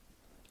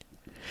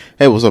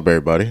Hey, what's up,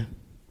 everybody?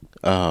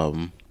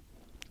 Remember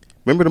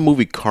the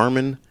movie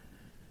Carmen?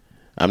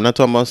 I'm not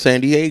talking about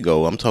San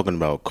Diego. I'm talking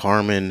about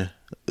Carmen,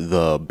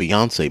 the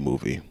Beyonce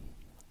movie.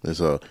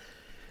 There's a.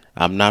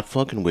 I'm not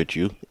fucking with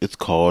you. It's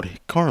called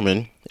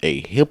Carmen,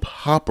 a hip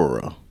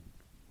hopera.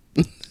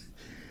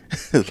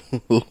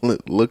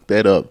 Look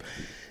that up.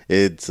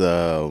 It's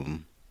it's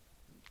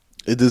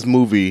this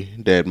movie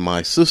that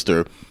my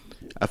sister.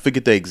 I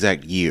forget the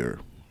exact year,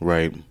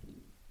 right?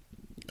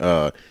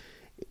 Uh,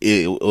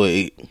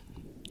 it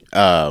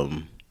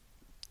um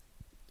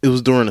it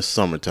was during the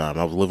summertime.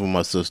 I was living with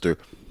my sister,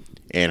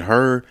 and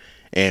her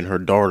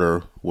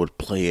daughter would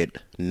play it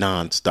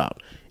nonstop.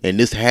 And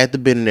this had to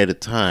been at a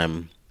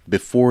time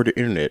before the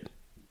internet,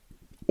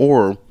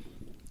 or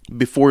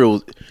before it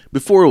was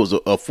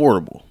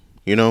affordable.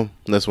 You know,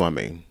 that's what I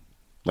mean.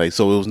 Like,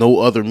 so it was no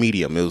other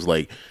medium. It was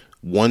like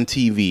one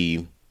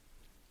TV,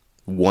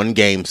 one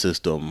game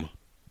system.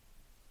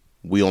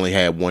 We only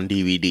had one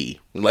DVD.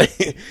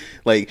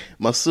 Like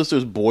my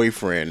sister's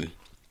boyfriend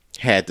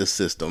had the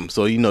system.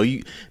 So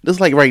you just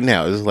like right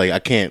now, it's like I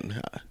can't.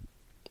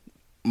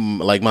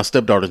 Like my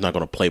stepdaughter's not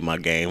gonna play my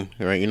game,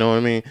 right? You know what I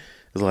mean?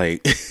 It's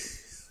like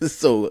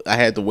so I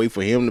had to wait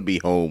for him to be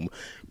home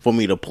for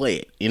me to play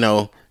it.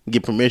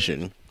 Get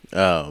permission.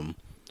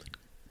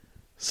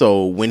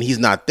 So when he's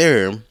not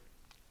there,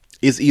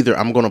 it's either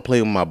I'm gonna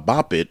play with my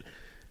Bop It,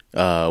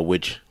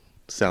 which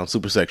sounds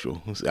super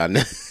sexual.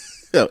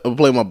 I'll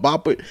play my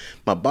Bop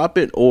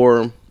It,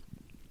 or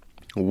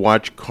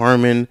watch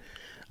Carmen,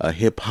 a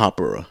hip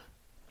hopera.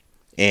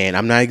 And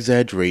I'm not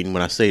exaggerating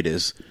when I say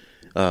this.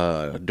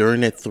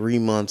 During that 3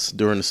 months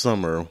during the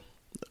summer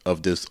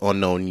of this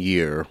unknown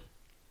year,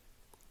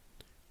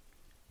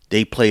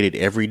 they played it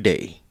every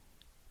day.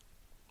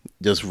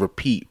 Just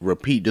repeat.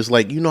 Just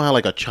like, how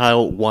like a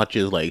child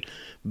watches like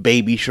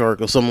Baby Shark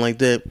or something like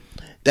that.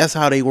 That's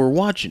how they were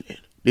watching it.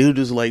 They would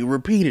just like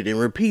repeat it, and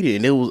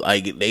it was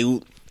like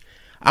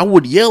I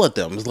would yell at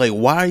them. It's like,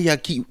 why do y'all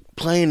keep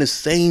playing the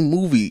same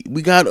movie?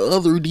 We got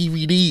other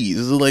DVDs.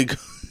 It's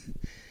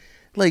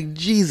like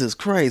Jesus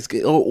Christ,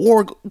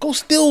 or go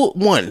steal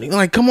one.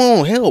 Like, come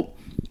on, help.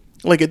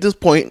 Like, at this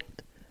point,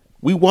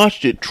 we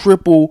watched it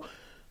triple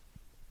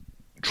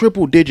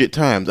digit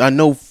times. I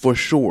know for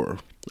sure.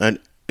 And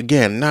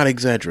again, not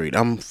exaggerate.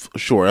 I'm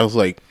sure. I was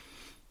like,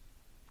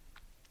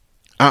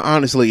 I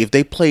honestly, if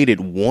they played it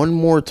one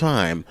more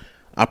time,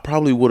 I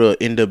probably would have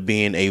ended up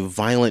being a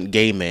violent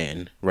gay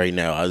man right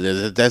now.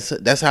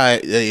 That's how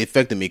it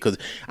affected me, because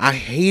I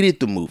hated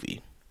the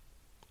movie.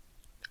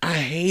 I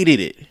hated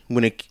it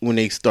when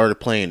they started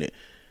playing it.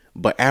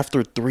 But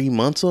after 3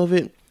 months of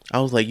it,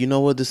 I was like, you know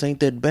what? This ain't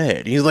that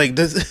bad. He's like,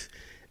 this.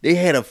 They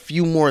had a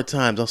few more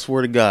times. I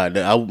swear to God,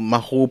 my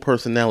whole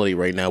personality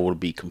right now would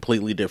be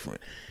completely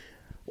different,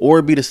 or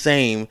it'd be the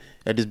same.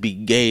 I'd just be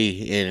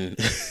gay and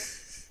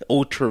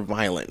ultra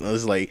violent. I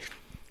was like,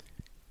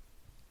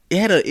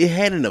 it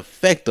had an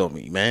effect on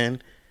me,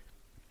 man.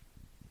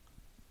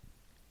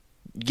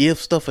 Give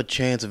stuff a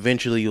chance.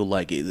 Eventually, you'll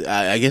like it.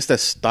 I guess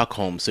that's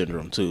Stockholm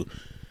syndrome too.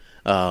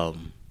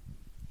 Um,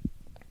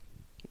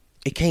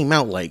 it came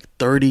out like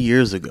 30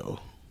 years ago.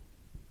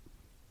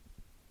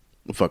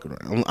 I'm fucking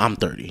around. I'm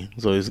 30,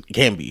 so it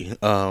can be.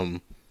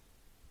 Let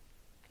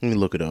me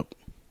look it up.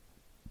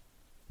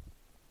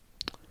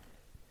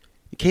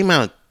 It came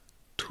out in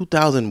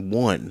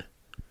 2001,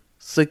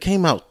 so it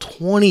came out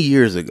 20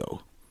 years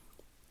ago.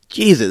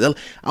 Jesus,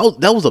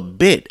 that was a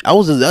bit. I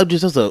was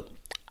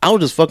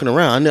just fucking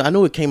around. I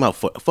knew it came out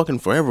fucking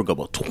forever ago,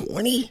 but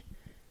 20.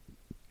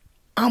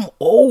 I'm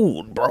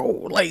old, bro.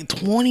 Like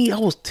 20, I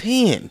was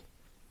 10.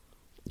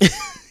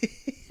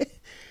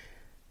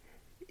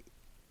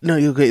 No,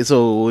 okay.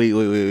 So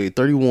wait.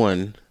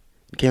 31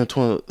 came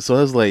 20. So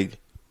that's like.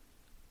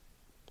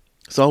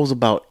 So I was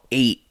about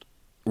 8,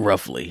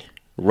 roughly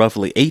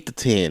 8 to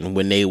 10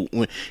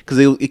 because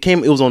it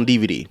was on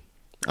DVD.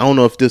 I don't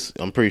know if this.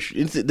 I'm pretty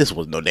sure this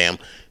was no damn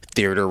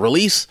theater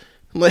release.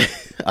 Like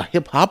a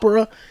hip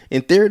hopera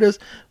in theaters.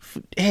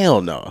 Hell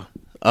no.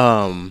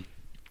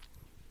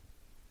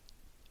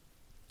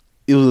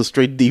 It was a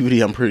straight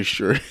DVD. I'm pretty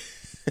sure.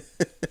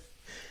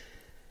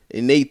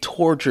 And they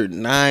tortured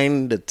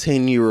 9 to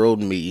 10-year-old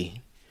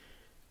me,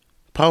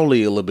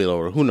 probably a little bit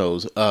older, who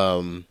knows,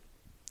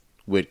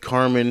 with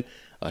Carmen,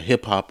 a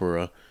hip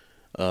hopera.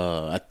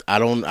 I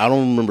don't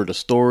remember the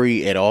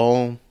story at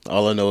all.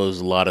 All I know is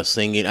a lot of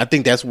singing. I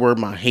think that's where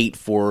my hate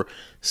for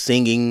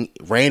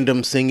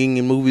random singing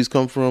in movies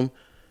come from.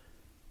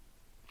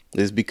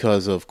 Is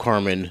because of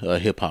Carmen, a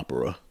hip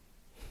hopera.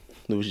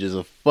 It was just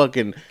a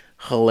fucking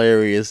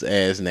hilarious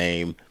ass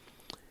name.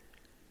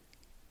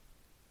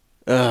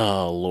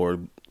 Oh,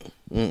 Lord.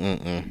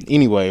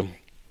 Anyway,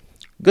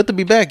 good to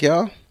be back,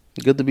 y'all.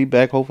 Good to be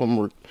back. Hope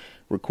I'm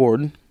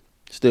recording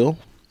still.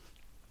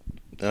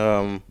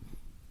 Yeah,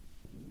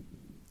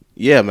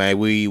 man,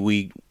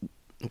 we're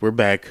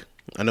back.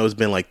 I know it's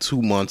been like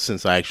 2 months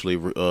since I actually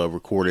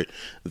recorded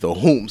the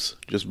Whomst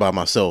just by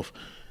myself.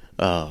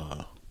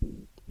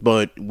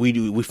 But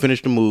we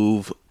finished the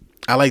move.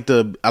 I like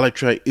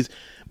try.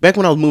 Back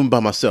when I was moving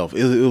by myself,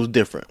 it was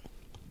different.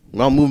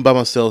 When I was moving by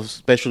myself,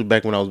 especially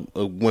back when I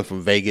went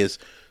from Vegas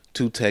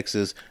to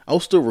Texas, I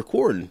was still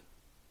recording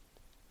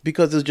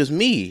because it's just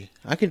me.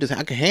 I can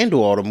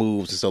handle all the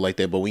moves and stuff like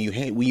that. But when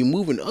you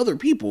moving other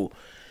people,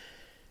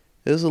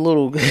 it's a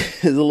little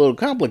it's a little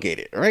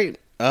complicated, right?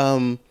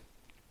 So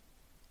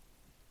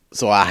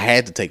I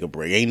had to take a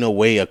break. Ain't no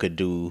way I could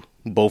do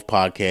both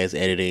podcast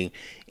editing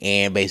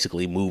and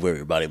basically move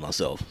everybody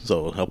myself.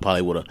 So I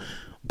probably would have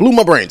blew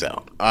my brains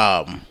out.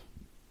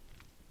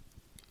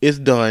 It's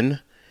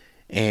done.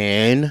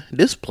 And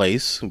this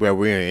place where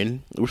we're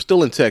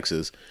still in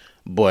Texas,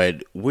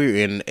 but we're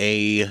in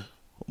a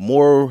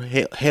more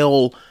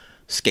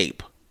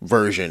hellscape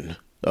version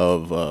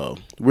of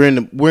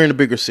we're in a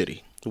bigger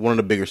city, one of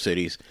the bigger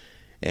cities,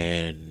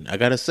 and I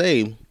gotta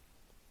say,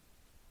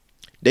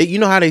 you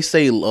know how they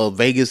say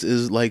Vegas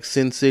is like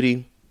Sin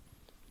City.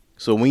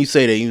 So when you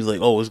say that, you're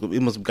like, oh,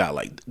 it must have got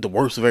like the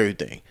worst of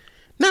everything.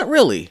 Not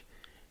really.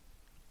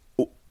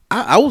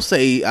 I will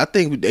say I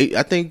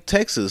think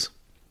Texas,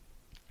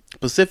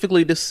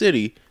 specifically this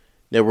city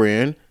that we're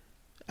in,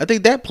 I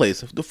think that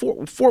place, the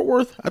Fort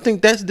Worth, I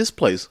think this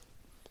place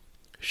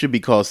should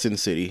be called Sin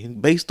City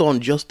based on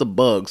just the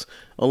bugs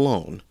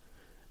alone.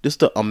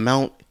 Just the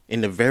amount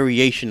and the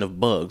variation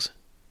of bugs.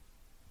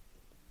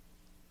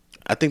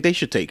 I think they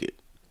should take it.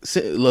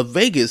 Las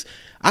Vegas,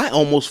 I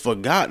almost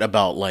forgot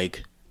about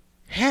like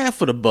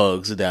half of the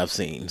bugs that I've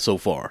seen so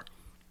far.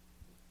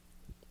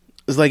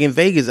 It's like in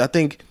Vegas, I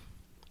think,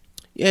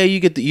 yeah,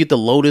 you get the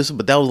lotus,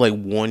 but that was like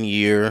 1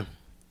 year.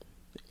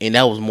 And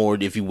that was more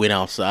if you went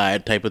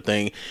outside type of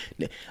thing.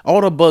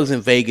 All the bugs in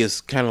Vegas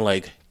kind of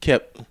like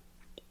kept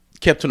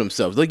to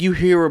themselves. Like you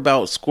hear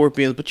about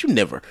scorpions, but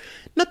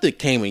nothing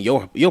came in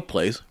your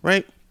place,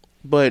 right?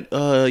 But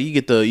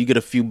you get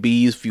a few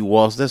bees, few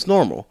wasps. That's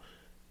normal.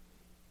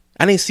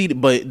 I didn't see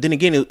it, but then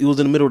again, it was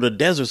in the middle of the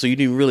desert, so you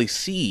didn't really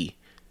see.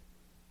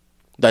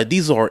 Like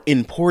these are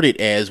imported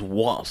as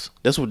wasps.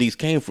 That's where these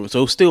came from.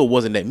 So it still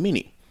wasn't that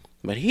many.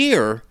 But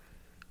here,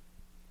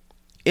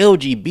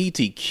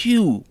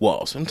 LGBTQ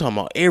wasps. I'm talking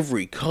about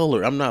every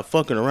color. I'm not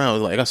fucking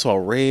around. Like I saw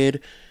red,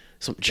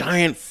 some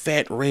giant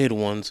fat red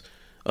ones,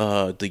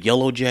 the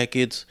yellow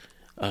jackets,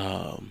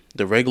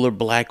 the regular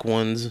black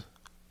ones.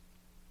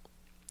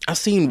 I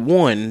seen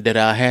one that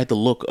I had to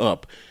look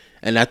up,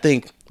 and I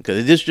think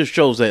because this just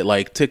shows that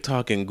like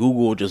TikTok and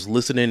Google just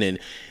listening, and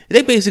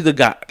they basically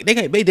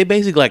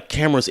like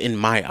cameras in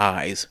my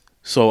eyes.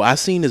 So I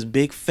seen this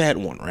big fat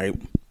one, right?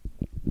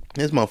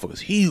 This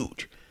motherfucker's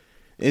huge.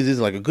 It's just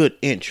like a good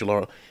inch,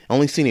 Laura. I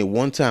only seen it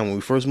one time when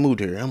we first moved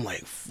here. I'm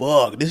like,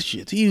 fuck, this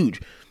shit's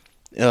huge.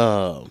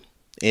 And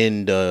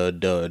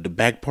the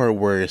back part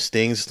where it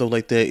stings and stuff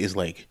like that is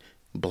like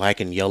black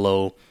and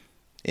yellow,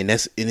 and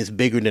it's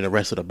bigger than the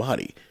rest of the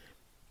body.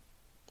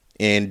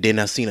 And then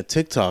I seen a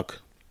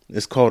TikTok.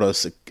 It's called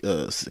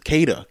a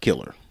cicada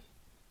killer.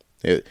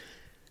 This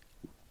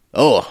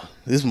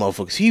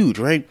motherfucker's huge,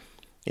 right?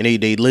 And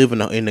they live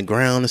in the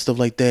ground and stuff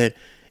like that,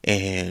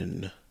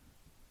 and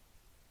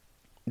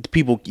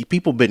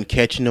people been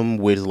catching them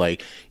with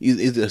like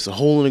it's a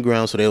hole in the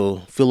ground, so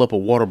they'll fill up a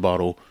water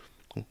bottle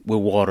with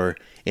water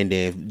and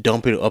then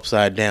dump it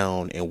upside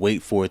down and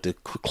wait for it to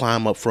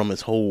climb up from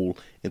its hole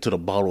into the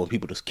bottle, and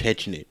people just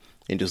catching it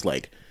and just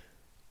like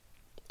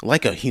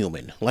a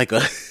human, like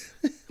an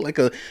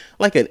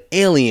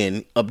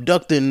alien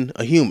abducting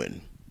a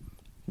human,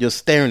 just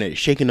staring at it,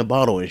 shaking the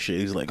bottle and shit.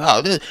 He's like,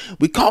 oh,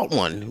 we caught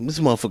one. This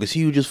motherfucker's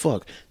huge as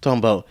fuck. Talking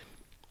about,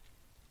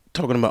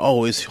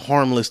 oh, it's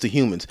harmless to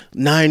humans.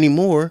 Not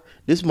anymore.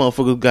 This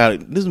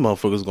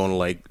motherfucker's gonna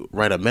like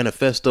write a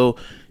manifesto.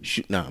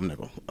 I'm not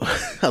gonna.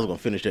 I was gonna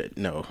finish that.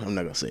 No, I'm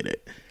not gonna say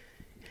that.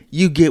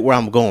 You get where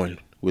I'm going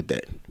with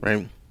that,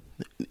 right?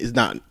 It's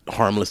not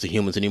harmless to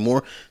humans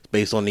anymore. It's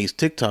based on these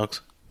TikToks.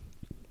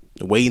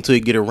 Wait until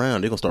you get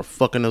around. They're gonna start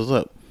fucking us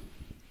up.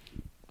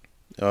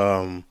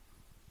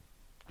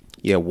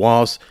 Yeah,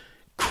 wasps,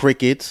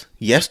 crickets.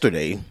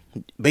 Yesterday,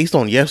 based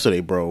on yesterday,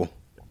 bro.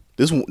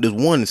 This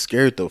one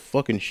scared the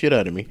fucking shit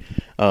out of me.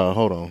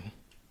 Hold on.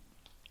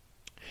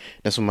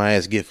 That's what my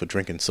ass get for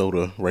drinking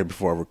soda right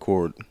before I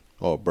record.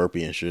 All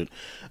burpee and shit.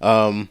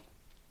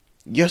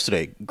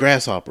 Yesterday,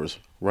 grasshoppers,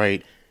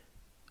 right?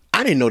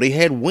 I didn't know they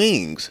had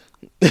wings.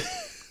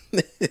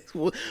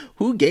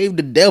 Who gave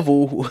the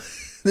devil?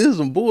 This is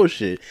some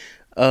bullshit.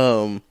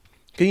 Cause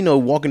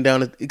walking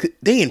down,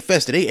 they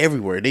infested. They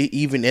everywhere. They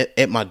even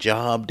at my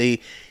job.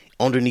 They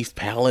underneath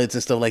pallets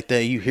and stuff like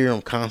that. You hear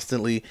them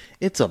constantly.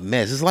 It's a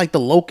mess. It's like the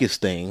locust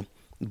thing,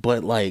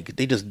 but like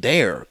they just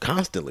dare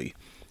constantly,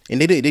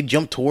 and they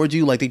jump towards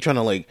you like they're trying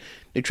to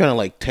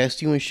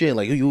test you and shit.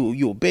 Like you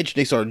a bitch.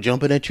 They start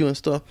jumping at you and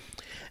stuff.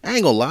 I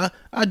ain't gonna lie.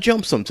 I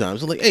jump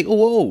sometimes. I'm like, hey,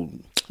 whoa,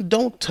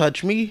 don't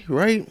touch me,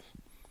 right?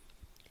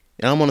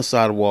 And I'm on the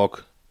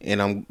sidewalk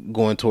and I'm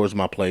going towards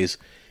my place,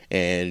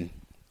 and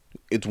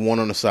it's one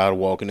on the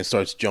sidewalk and it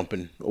starts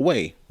jumping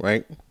away,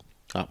 right?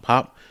 Hop,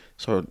 hop.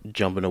 Start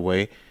jumping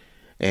away,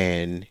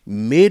 and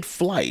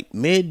mid-flight,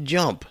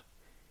 mid-jump,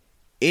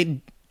 it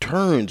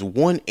turns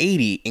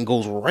 180 and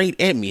goes right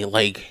at me,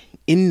 like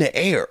in the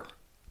air.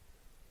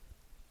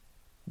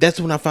 That's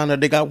when I found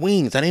out they got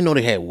wings. I didn't know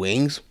they had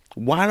wings.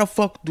 Why the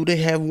fuck do they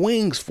have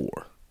wings for?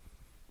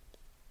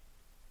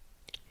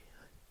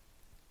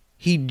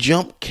 He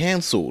jump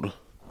canceled,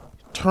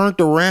 turned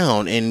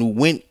around, and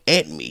went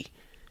at me.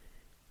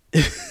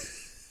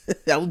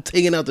 I was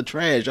taking out the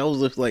trash. I was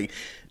just like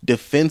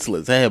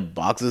defenseless. I had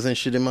boxes and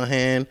shit in my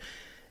hand.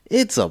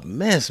 It's a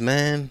mess,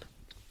 man.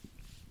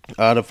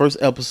 The first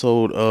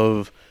episode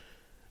of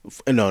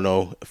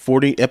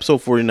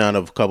episode 49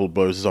 of Couple of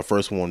Brothers is our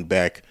first one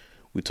back.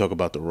 We talk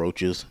about the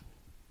roaches.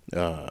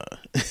 The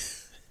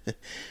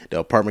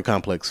apartment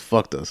complex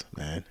fucked us,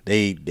 man.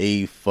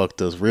 They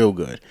fucked us real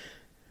good.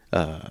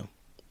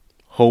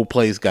 Whole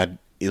place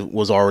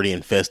was already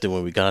infested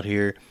when we got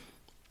here.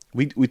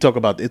 We talk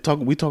about it.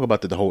 We talk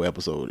about the whole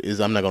episode.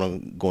 I'm not gonna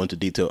go into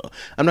detail.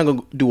 I'm not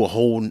gonna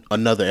do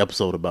another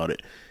episode about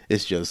it.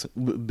 It's just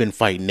been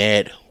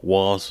fighting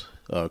wasps,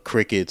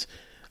 crickets.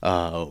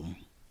 I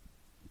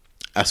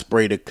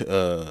sprayed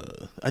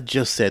I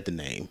just said the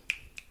name.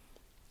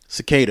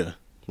 Cicada,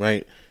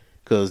 right?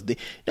 Because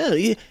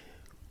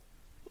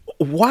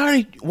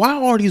why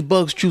are these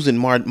bugs choosing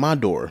my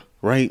door,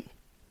 right?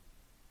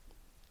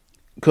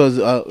 Because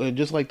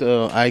just like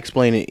I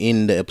explained it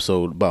in the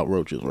episode about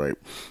roaches, right?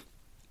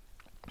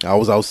 I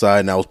was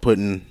outside and I was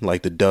putting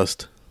like the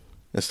dust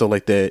and stuff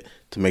like that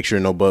to make sure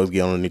no bugs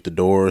get underneath the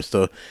door and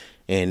stuff.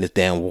 And this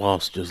damn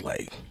wasp just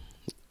like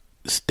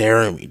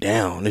staring me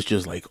down. It's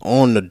just like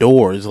on the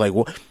door. It's like,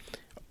 what?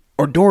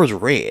 Our door is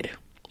red.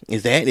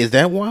 Is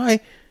that why?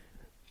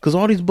 Because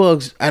all these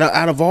bugs,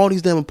 out of all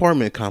these damn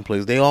apartment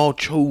complexes, they all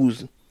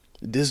chose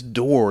this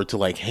door to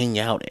like hang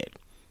out at.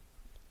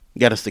 You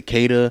got a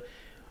cicada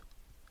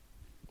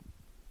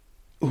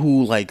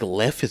who like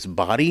left his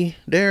body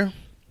there.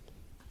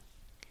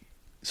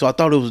 So I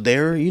thought it was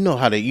there. You know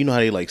how they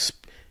like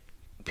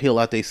peel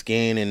out their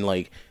skin and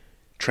like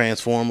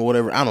transform or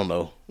whatever. I don't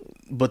know,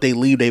 but they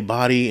leave their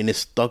body and it's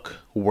stuck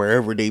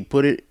wherever they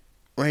put it,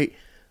 right?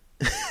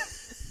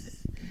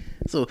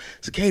 So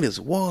cicadas,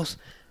 wasps,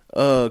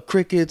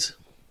 crickets.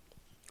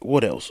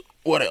 What else?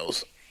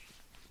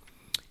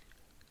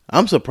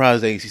 I'm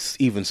surprised they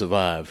even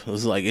survive.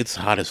 It's like it's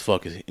hot as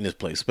fuck in this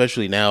place,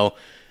 especially now.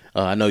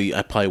 I know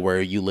I probably where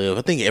you live.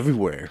 I think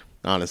everywhere,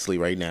 honestly,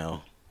 right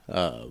now.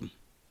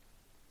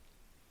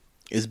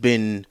 It's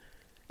been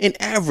an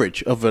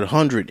average of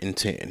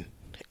 110.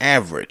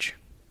 Average.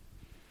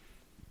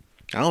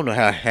 I don't know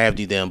how half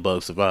these damn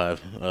bugs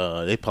survive.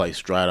 They probably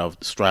strive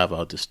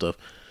out this stuff.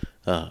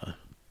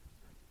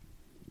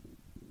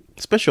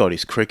 Especially all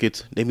these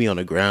crickets. They be on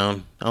the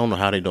ground. I don't know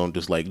how they don't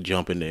just like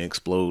jump in and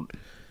explode.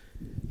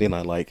 They're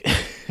not like...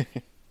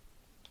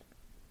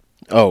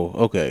 Oh,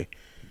 okay.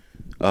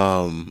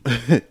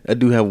 I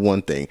do have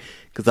one thing.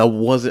 Because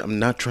I'm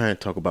not trying to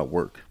talk about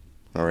work.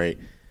 All right.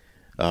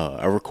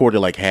 I recorded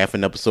like half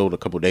an episode a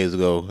couple days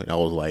ago, and I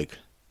was like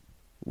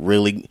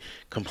really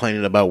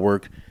complaining about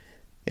work.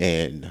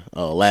 And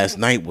last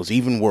night was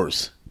even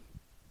worse.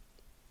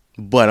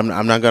 But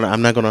I'm not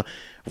gonna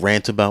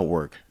rant about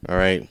work. All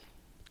right.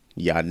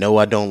 Yeah, I know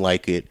I don't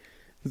like it.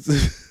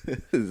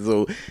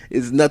 So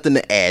it's nothing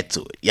to add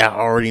to it. Y'all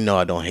already know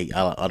I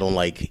don't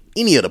like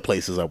any of the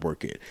places I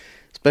work at,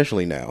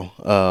 especially now.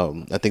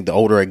 I think the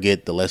older I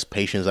get, the less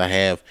patience I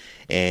have,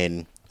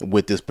 and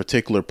with this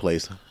particular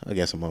place, I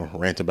guess I'm gonna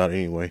rant about it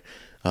anyway.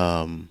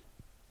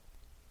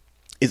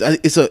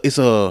 It's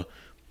a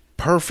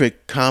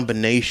perfect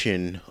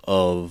combination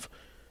of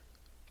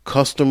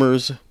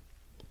customers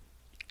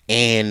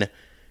and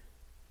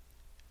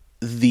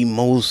the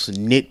most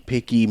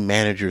nitpicky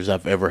managers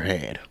I've ever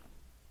had.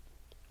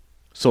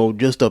 So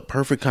just a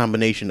perfect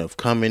combination of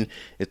coming,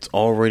 it's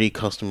already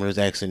customers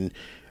asking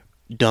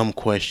dumb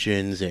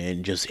questions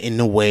and just in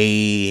the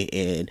way,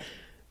 and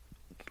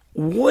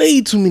way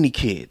too many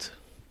kids.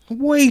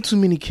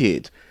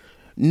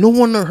 No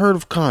one heard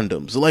of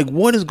condoms. Like,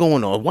 what is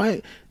going on?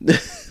 Why?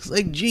 It's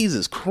like,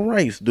 Jesus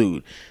Christ,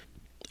 dude.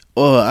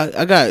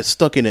 I got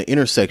stuck in an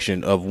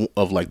intersection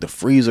of like the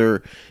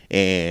freezer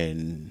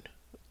and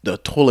the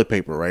toilet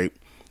paper, right?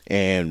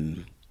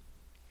 And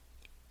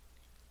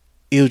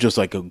it was just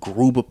like a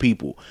group of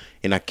people,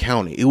 and I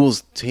counted. It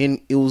was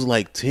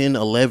like 10,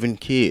 11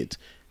 kids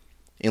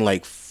and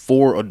like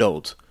 4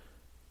 adults.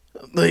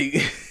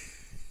 Like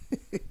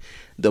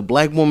the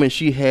black woman,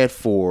 she had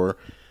 4.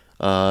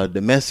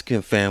 The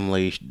Mexican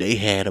family, they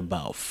had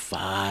about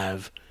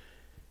 5.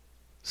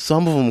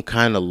 Some of them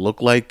kind of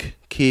look like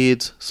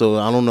kids, so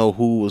I don't know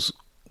who was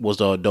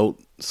the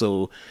adult.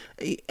 So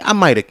I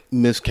might have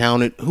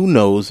miscounted. Who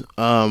knows?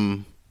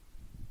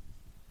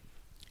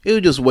 It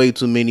was just way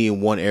too many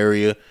in one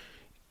area.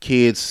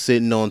 Kids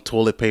sitting on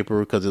toilet paper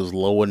because it was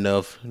low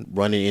enough,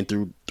 running in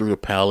through the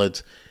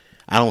pallets.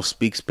 I don't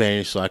speak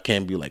Spanish, so I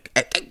can't be like,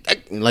 I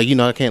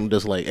can't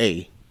just like,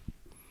 hey.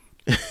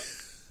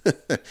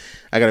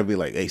 I gotta be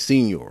like, hey,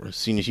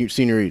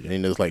 senorita,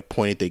 and just like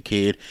point at their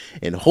kid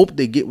and hope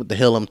they get what the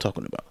hell I'm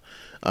talking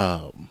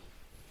about.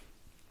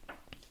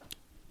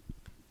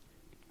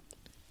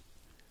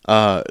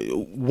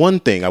 One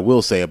thing I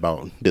will say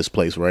about this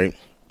place, right?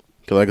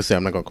 Because like I said,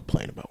 I'm not gonna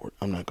complain about work.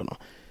 I'm not gonna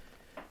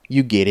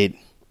You get it.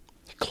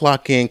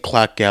 Clock in,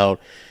 clock out.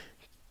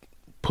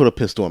 Put a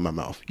pistol in my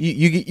mouth.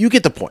 You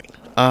get the point.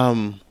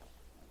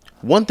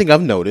 One thing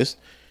I've noticed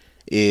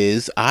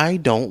is I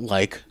don't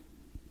like,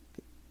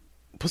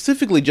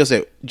 specifically just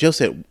at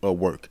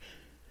work.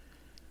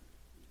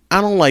 I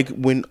don't like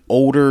when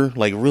older,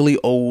 like really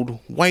old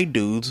white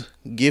dudes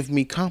give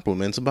me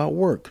compliments about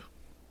work.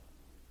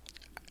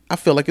 I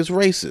feel like it's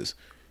racist.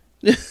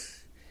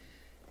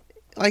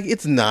 Like,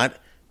 it's not,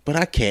 but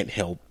I can't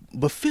help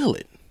but feel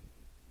it.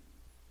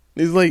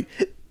 It's like,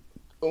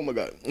 oh my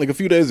God. Like a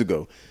few days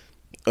ago,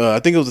 I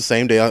think it was the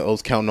same day I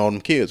was counting all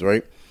them kids,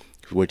 right?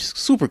 Which is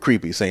super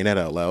creepy saying that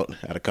out loud,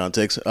 out of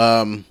context.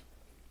 I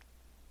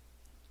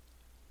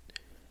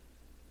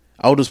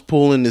was just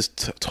pulling this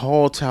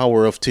tall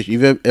tower of tissue.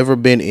 You've ever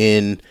been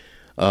in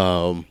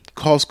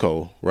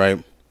Costco,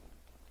 right?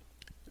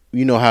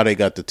 You know how they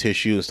got the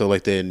tissue and stuff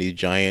like that in these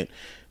giant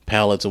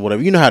pallets or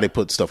whatever. You know how they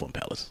put stuff on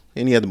pallets.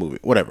 Any other movie,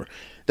 whatever.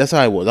 That's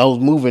how it was. I was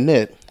moving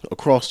that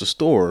across the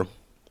store,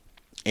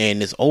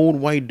 and this old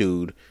white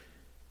dude,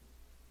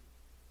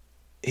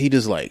 he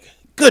just like,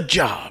 good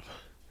job.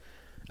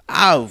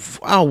 I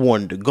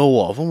wanted to go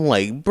off. I'm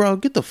like, bro,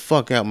 get the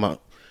fuck out my.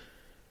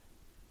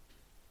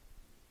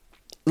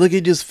 Look,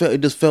 it just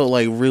felt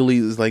like really,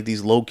 it's like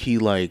these low key,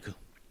 like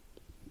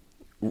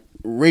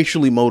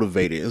racially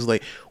motivated. It's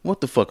like,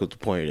 what the fuck was the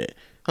point of that,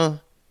 huh?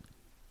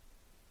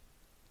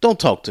 Don't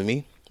talk to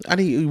me.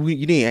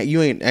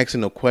 You ain't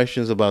asking no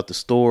questions about the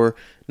store,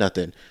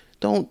 nothing.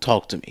 Don't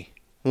talk to me.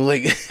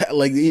 Like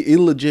it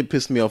legit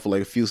pissed me off for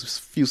like a few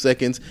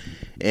seconds,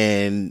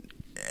 and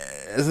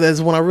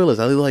that's when I realized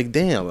I was like,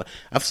 damn,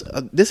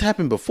 this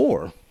happened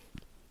before,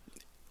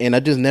 and I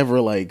just never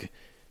like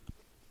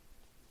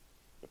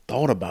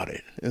thought about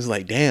it. It's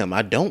like, damn,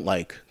 I don't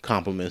like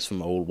compliments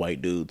from old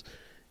white dudes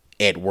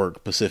at work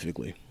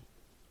specifically.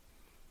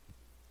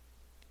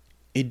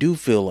 It do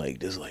feel like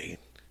this, like,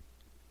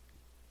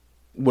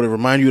 would it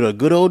remind you of the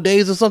good old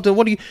days or something?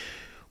 What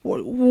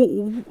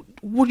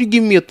you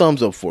giving me a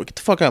thumbs up for? Get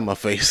the fuck out of my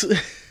face. It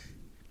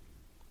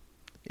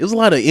was a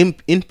lot of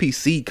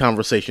NPC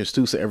conversations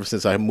too. So ever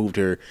since I moved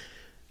here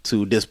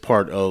to this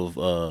part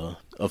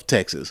of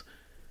Texas,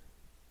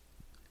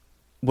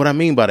 what I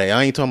mean by that,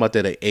 I ain't talking about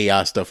that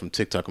AI stuff from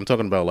TikTok. I'm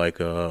talking about like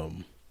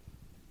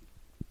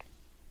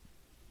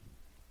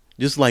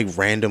just like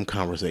random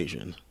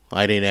conversations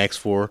I didn't ask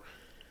for.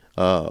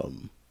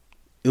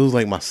 It was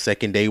like my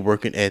second day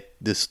working at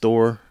this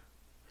store,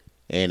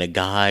 and a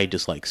guy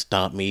just like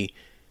stopped me,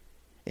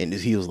 and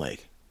he was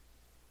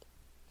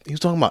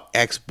talking about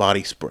Axe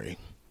body spray.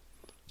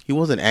 He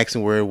wasn't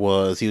asking where it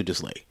was. He was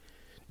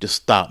just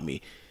stop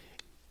me.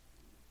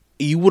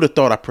 You would have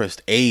thought I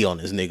pressed A on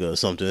this nigga or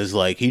something. It's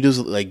like he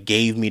just like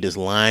gave me this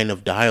line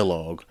of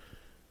dialogue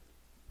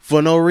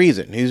for no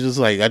reason. He's just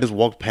like, I just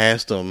walked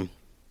past him.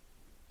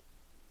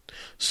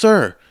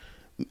 Sir,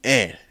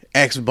 man,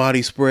 Axe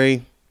body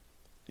spray.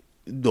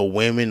 The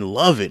women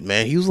love it,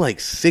 man. He was like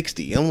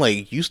 60. I'm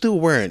like, you still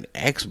wearing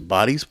Axe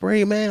body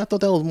spray, man? I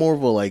thought that was more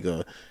of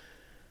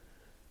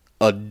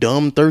a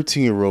dumb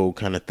 13-year-old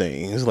kind of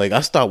thing. It's like, I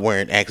stopped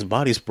wearing Axe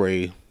body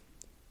spray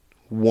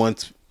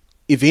once,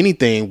 if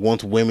anything,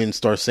 once women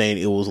start saying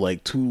it was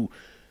like too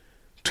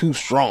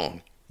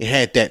strong. It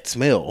had that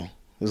smell.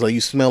 It was like,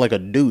 you smell like a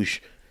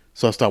douche.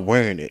 So I stopped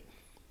wearing it.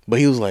 But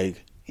he was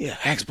like, yeah,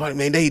 Axe body,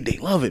 man, they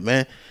love it,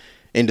 man.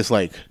 And just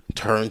like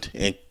turned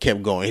and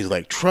kept going. He's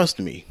like, trust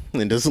me.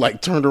 And just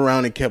like turned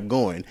around and kept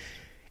going.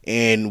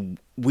 And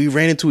we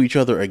ran into each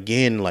other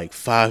again like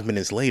 5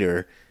 minutes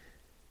later.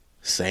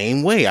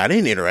 Same way. I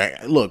didn't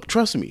interact. Look,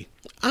 trust me.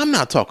 I'm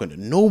not talking to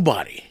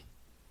nobody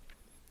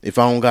if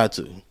I don't got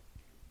to.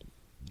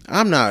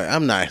 I'm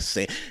not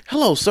saying,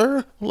 hello,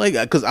 sir.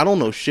 Like, cause I don't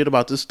know shit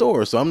about this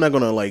store. So I'm not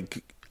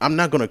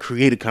gonna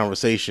create a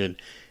conversation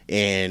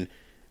and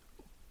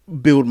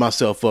build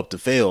myself up to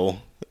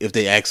fail if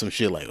they ask some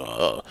shit like,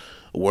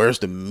 where's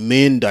the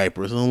men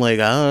diapers? I'm like,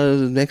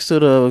 next to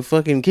the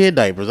fucking kid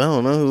diapers. I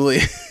don't know.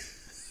 Like,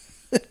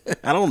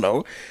 I don't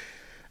know.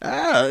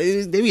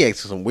 They be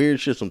asking some weird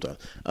shit sometimes.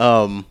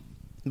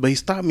 But he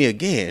stopped me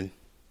again.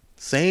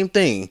 Same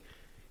thing.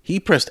 He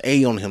pressed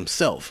A on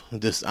himself.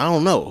 This, I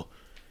don't know.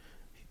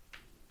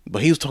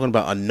 But he was talking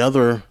about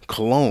another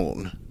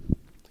cologne.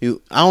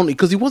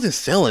 Because he wasn't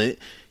selling it.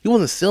 He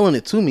wasn't selling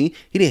it to me.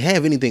 He didn't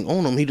have anything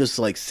on him. He just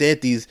like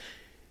said these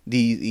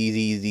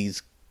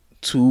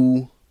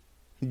two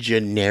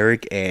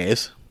generic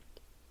ass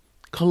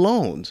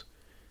colognes.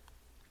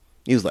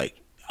 He was like,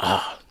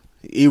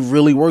 it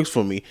really works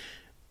for me.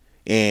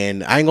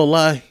 And I ain't gonna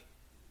lie,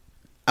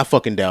 I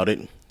fucking doubt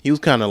it. He was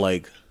kind of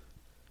like,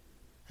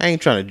 I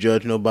ain't trying to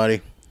judge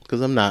nobody,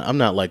 because I'm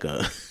not like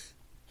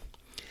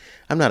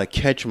I'm not a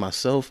catch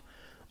myself,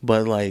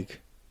 but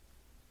like,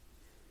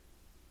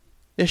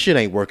 this shit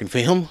ain't working for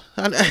him.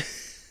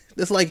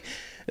 It's like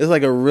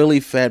a really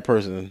fat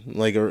person,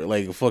 like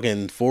a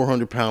fucking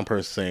 400-pound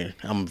person saying,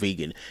 I'm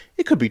vegan.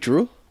 It could be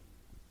true.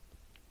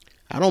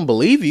 I don't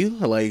believe you.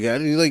 Like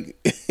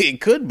it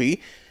could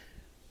be.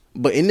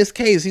 But in this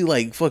case, he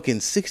like fucking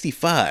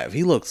 65.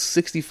 He looks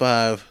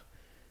 65.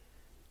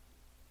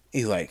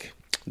 he's like,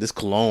 this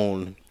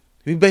cologne.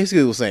 He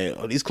basically was saying,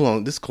 oh, this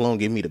cologne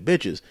gave me the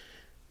bitches.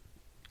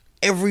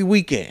 Every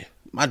weekend,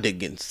 my dick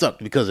getting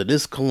sucked because of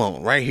this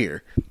cologne right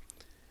here.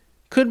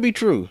 Could be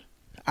true.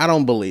 I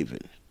don't believe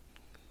it.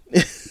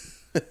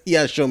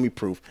 Yeah, show me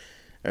proof.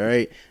 All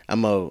right,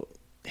 I'm a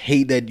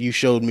hate that you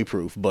showed me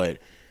proof, but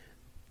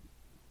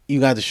you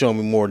got to show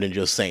me more than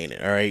just saying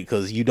it. All right,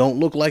 because you don't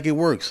look like it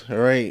works. All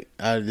right,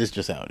 this is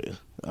just how it is.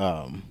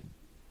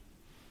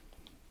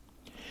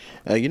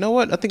 You know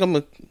what? I think I'm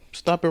gonna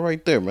stop it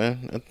right there,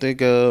 man. I think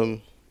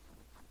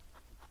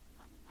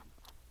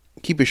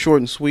keep it short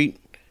and sweet.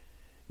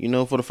 You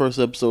know, for the first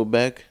episode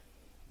back.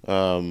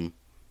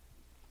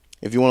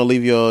 If you want to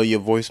leave your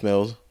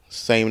voicemails,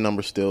 same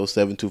number still,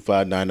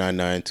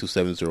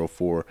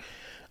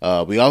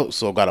 725-999-2704. We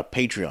also got a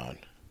Patreon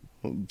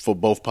for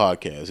both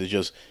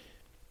podcasts.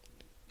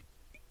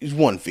 It's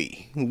one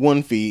fee.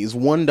 One fee is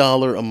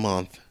 $1 a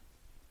month.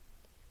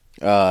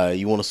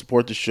 You want to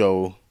support the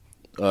show,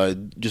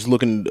 just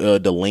look in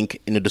the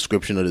link in the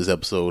description of this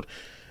episode.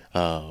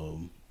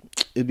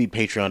 It'd be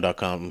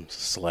patreon.com/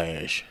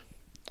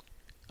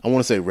 I want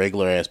to say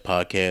regular ass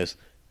podcast.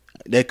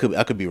 I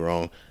could be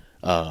wrong.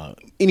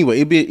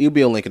 Anyway, it'll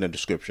be a link in the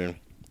description.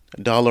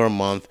 $1 a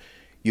month.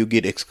 You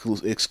get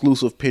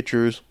exclusive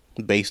pictures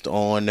based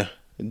on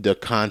the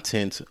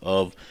content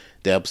of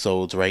the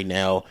episodes. Right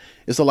now,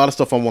 it's a lot of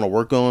stuff I want to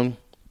work on.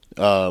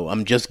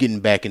 I'm just getting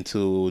back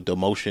into the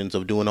motions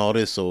of doing all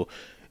this, so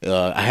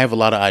I have a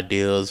lot of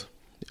ideas.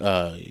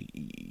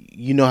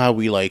 You know how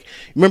we like.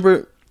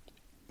 Remember,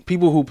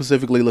 people who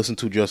specifically listen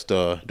to just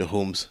the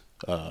Whomst.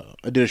 I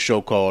did a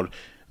show called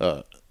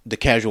The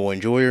Casual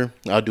Enjoyer.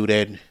 I'll do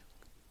that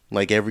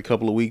like every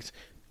couple of weeks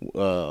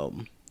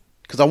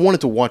because I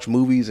wanted to watch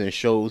movies and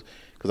shows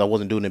because I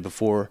wasn't doing it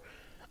before,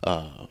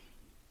 and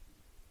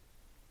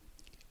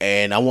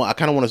I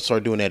kind of want to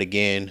start doing that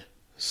again.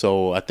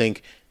 So I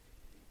think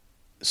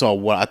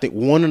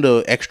one of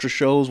the extra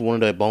shows, one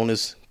of the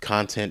bonus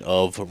content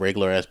of a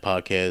regular ass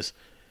podcast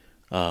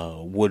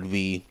would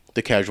be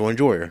The Casual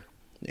Enjoyer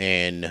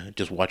and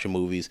just watching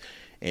movies.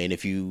 And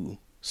if you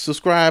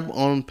subscribe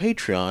on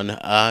Patreon,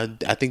 I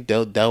think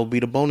that will be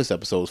the bonus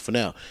episodes for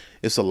now.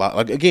 It's a lot.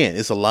 Like again,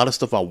 it's a lot of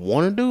stuff I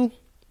want to do.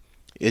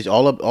 It's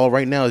all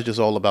right now. It's just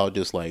all about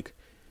just like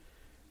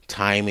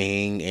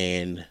timing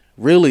and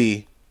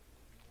really.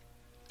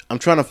 I'm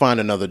trying to find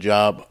another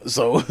job,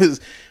 so it's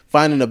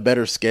finding a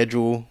better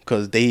schedule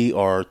because they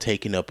are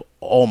taking up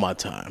all my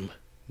time.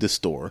 This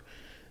store.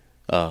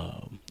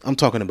 I'm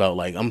talking about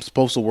like I'm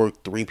supposed to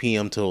work 3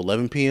 p.m. till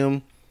 11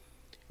 p.m.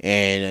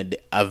 And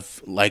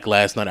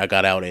last night I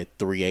got out at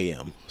 3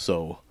 a.m.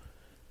 So,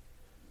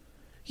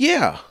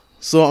 yeah.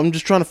 So I'm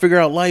just trying to figure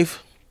out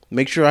life.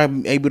 Make sure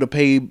I'm able to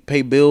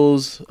pay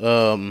bills.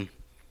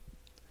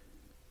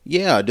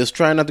 Yeah, just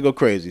trying not to go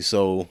crazy.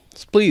 So,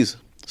 please,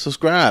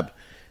 subscribe.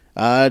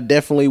 I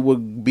definitely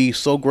would be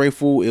so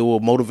grateful. It will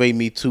motivate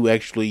me to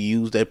actually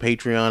use that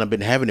Patreon. I've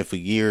been having it for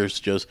years,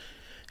 just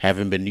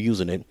haven't been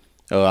using it.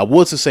 I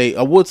would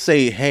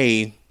say,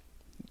 hey,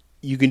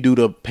 you can do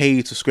the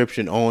paid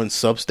subscription on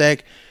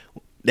Substack.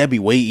 That'd be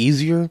way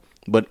easier,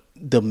 but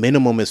the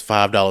minimum is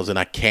 $5 and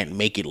I can't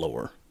make it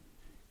lower.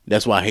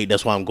 That's why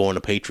I'm going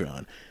to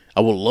Patreon. I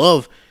would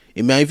love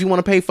it, man. If you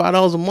want to pay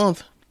 $5 a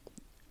month,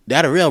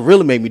 that'll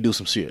really make me do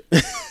some shit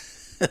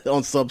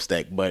on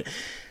Substack. But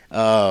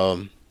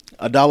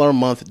 $1 a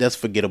month, that's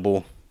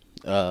forgettable.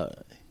 Yeah,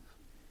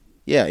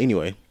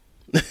 anyway.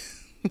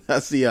 I'll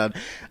see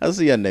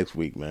y'all next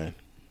week, man.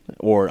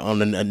 Or on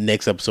the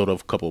next episode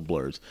of Couple of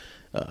Blurs.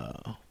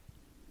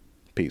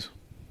 Peace.